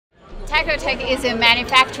TactoTek is a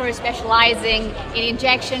manufacturer specializing in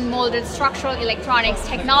injection molded structural electronics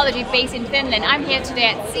technology based in Finland. I'm here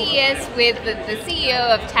today at CES with the CEO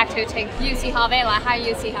of TactoTek, Jussi Harvela. Hi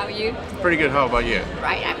Jussi, how are you? Pretty good, how about you?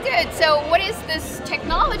 Right, I'm good. So what is this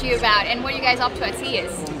technology about and what are you guys up to at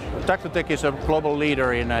CES? TactoTek is a global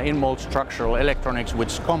leader in mold structural electronics,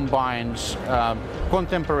 which combines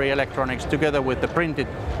contemporary electronics together with the printed,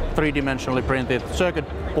 three-dimensionally printed circuit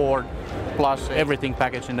board, plus everything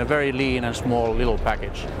packaged in a very lean and small little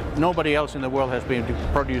package. Nobody else in the world has been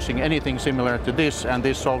producing anything similar to this, and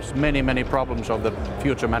this solves many, many problems of the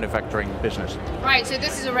future manufacturing business. Right, so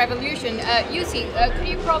this is a revolution. Jussi, could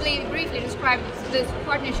you probably briefly describe this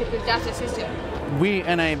partnership with Dassault Systèmes? We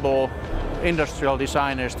enable industrial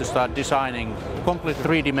designers to start designing complete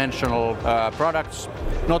three-dimensional products,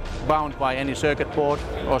 not bound by any circuit board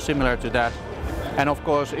or similar to that. And of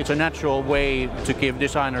course, it's a natural way to give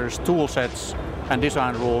designers tool sets and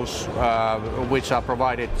design rules which are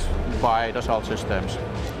provided by Dassault Systèmes.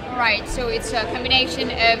 Right, so it's a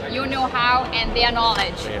combination of your know-how and their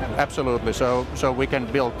knowledge. Yeah, absolutely. So we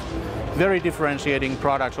can build very differentiating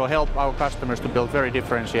products, or help our customers to build very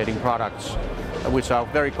differentiating products which are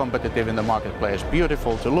very competitive in the marketplace.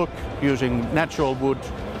 Beautiful to look, using natural wood,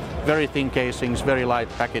 very thin casings, very light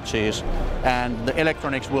packages, and the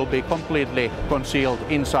electronics will be completely concealed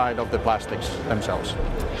inside of the plastics themselves.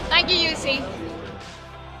 Thank you, Jussi.